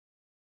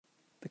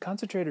The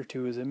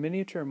ConcentratIR2 is a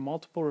miniature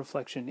multiple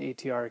reflection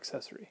ATR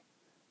accessory.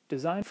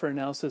 Designed for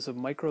analysis of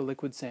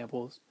microliquid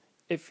samples,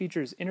 it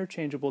features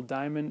interchangeable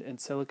diamond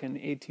and silicon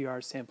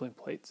ATR sampling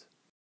plates.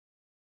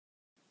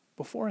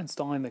 Before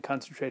installing the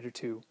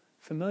ConcentratIR2,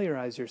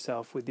 familiarize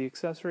yourself with the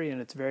accessory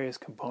and its various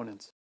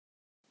components.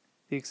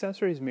 The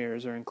accessory's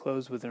mirrors are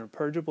enclosed within a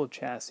purgeable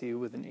chassis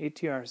with an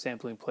ATR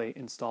sampling plate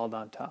installed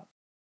on top.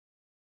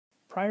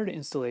 Prior to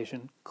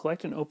installation,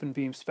 collect an open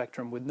beam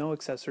spectrum with no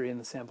accessory in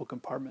the sample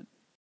compartment.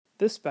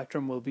 This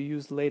spectrum will be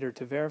used later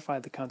to verify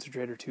the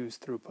ConcentratIR2's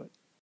throughput.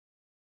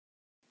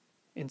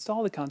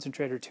 Install the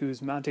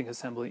ConcentratIR2's mounting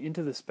assembly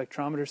into the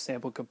spectrometer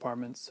sample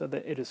compartment so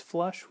that it is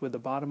flush with the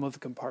bottom of the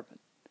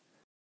compartment.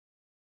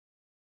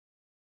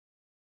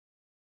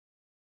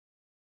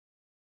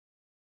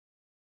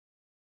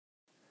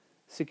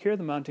 Secure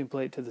the mounting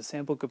plate to the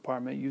sample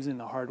compartment using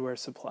the hardware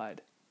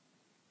supplied.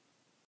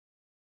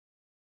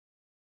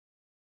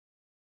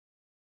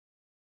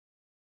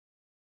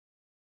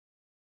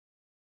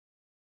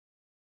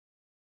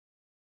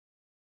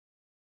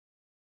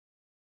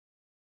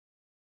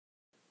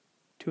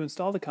 To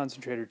install the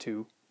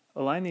ConcentratIR2,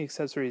 align the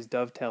accessory's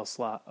dovetail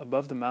slot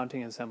above the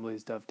mounting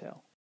assembly's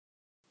dovetail.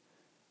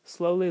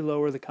 Slowly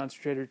lower the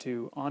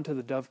ConcentratIR2 onto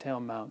the dovetail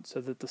mount so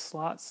that the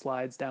slot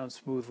slides down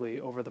smoothly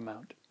over the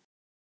mount.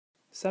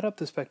 Set up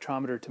the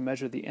spectrometer to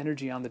measure the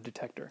energy on the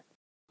detector.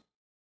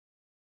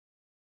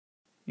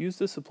 Use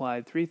the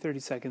supplied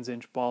 3/32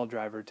 inch ball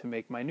driver to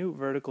make minute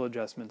vertical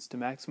adjustments to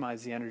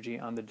maximize the energy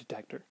on the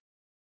detector.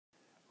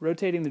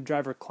 Rotating the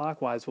driver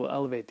clockwise will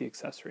elevate the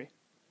accessory.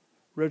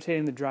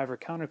 Rotating the driver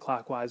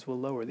counterclockwise will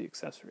lower the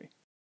accessory.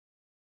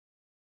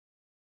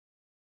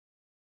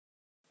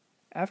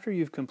 After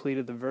you've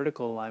completed the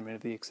vertical alignment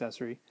of the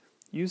accessory,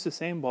 use the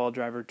same ball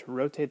driver to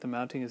rotate the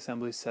mounting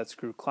assembly set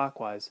screw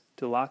clockwise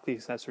to lock the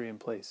accessory in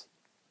place.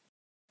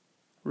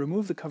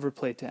 Remove the cover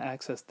plate to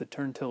access the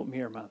turn-tilt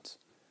mirror mounts.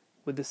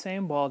 With the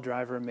same ball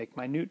driver, make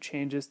minute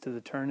changes to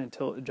the turn and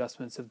tilt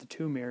adjustments of the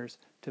two mirrors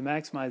to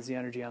maximize the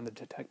energy on the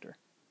detector.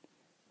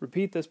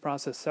 Repeat this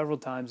process several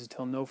times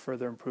until no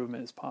further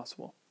improvement is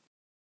possible.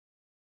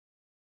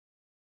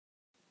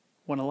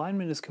 When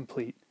alignment is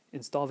complete,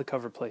 install the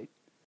cover plate.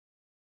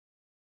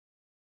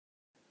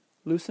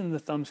 Loosen the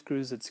thumb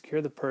screws that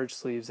secure the purge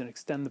sleeves and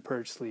extend the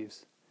purge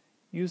sleeves.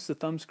 Use the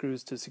thumb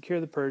screws to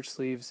secure the purge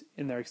sleeves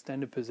in their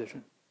extended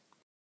position.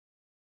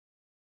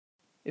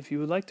 If you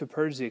would like to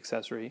purge the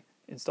accessory,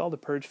 install the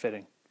purge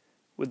fitting.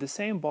 With the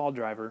same ball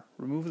driver,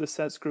 remove the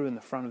set screw in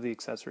the front of the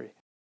accessory.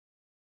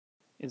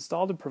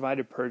 Install the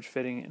provided purge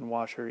fitting and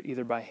washer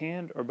either by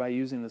hand or by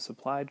using the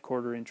supplied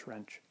 1/4 inch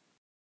wrench.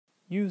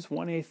 Use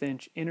 1/8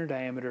 inch inner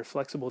diameter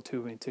flexible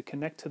tubing to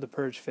connect to the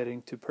purge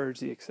fitting to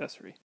purge the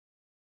accessory.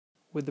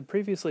 With the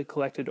previously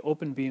collected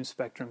open beam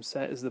spectrum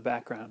set as the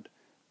background,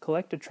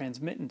 collect a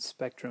transmittance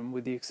spectrum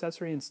with the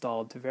accessory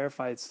installed to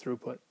verify its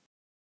throughput.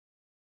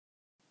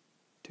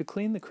 To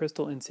clean the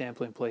crystal in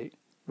sampling plate,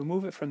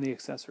 remove it from the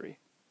accessory.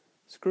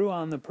 Screw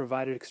on the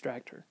provided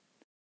extractor.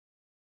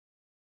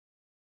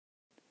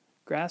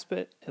 Grasp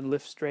it and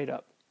lift straight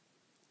up.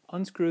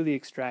 Unscrew the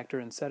extractor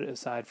and set it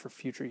aside for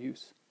future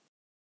use.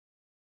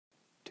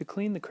 To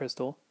clean the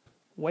crystal,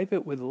 wipe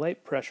it with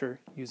light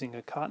pressure using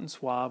a cotton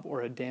swab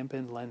or a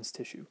dampened lens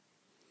tissue.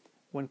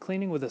 When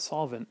cleaning with a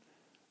solvent,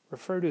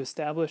 refer to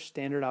established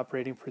standard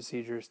operating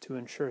procedures to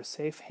ensure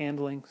safe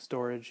handling,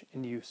 storage,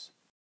 and use.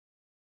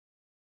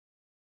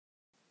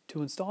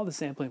 To install the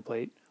sampling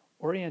plate,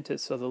 orient it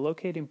so the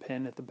locating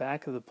pin at the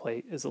back of the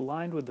plate is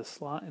aligned with the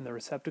slot in the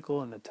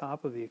receptacle in the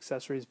top of the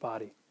accessory's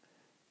body.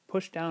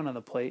 Push down on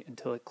the plate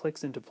until it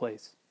clicks into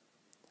place.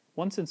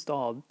 Once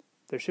installed,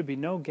 there should be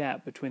no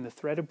gap between the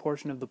threaded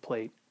portion of the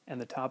plate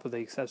and the top of the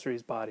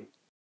accessory's body.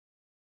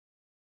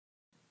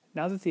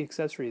 Now that the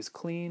accessory is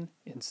clean,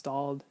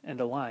 installed,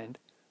 and aligned,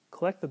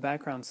 collect the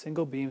background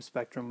single beam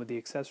spectrum with the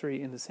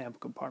accessory in the sample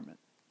compartment.